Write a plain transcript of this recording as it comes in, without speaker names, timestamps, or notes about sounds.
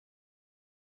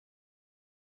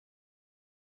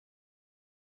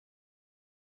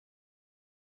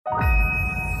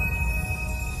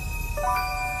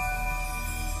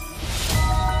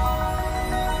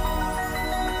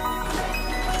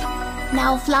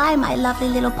Now fly, my lovely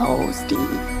little postie.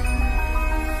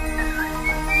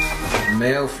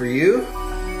 Mail for you.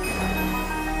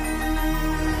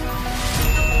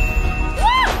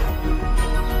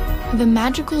 The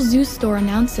Magical Zoo store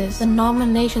announces The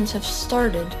nominations have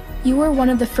started. you were one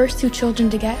of the first 2 children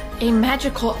to get A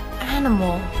magical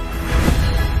animal.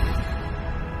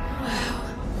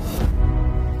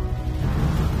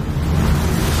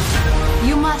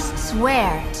 You must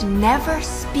swear to never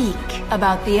speak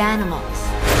about the animals.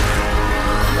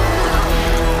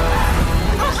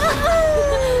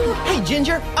 Hey,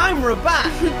 Ginger, I'm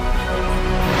Rabat.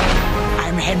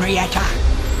 I'm Henrietta.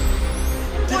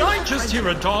 Did I just hear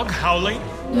a dog howling?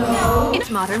 No. It's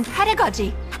modern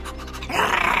pedagogy.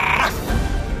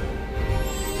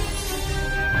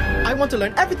 I want to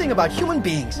learn everything about human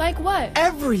beings. like what?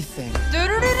 Everything.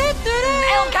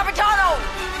 El Capitano!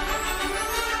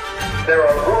 There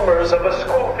are rumors of a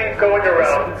school thief going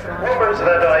around. Rumors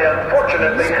that I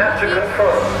unfortunately have to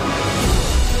confirm.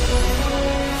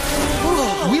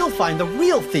 We'll find the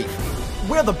real thief.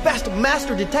 We're the best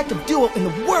master detective duo in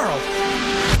the world.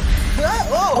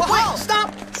 Oh, wait, stop!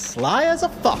 Sly as a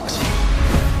fox.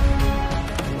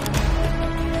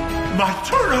 My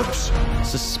turnips!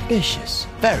 Suspicious.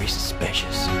 Very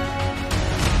suspicious.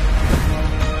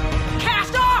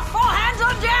 Cast off! All hands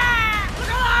on deck!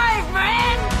 Look alive,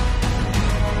 man!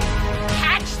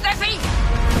 Catch the thief!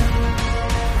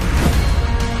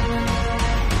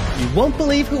 You won't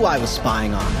believe who I was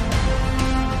spying on.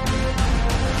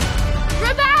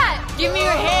 Rabat! Give me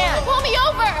your hand! Pull me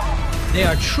over! They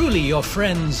are truly your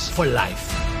friends for life.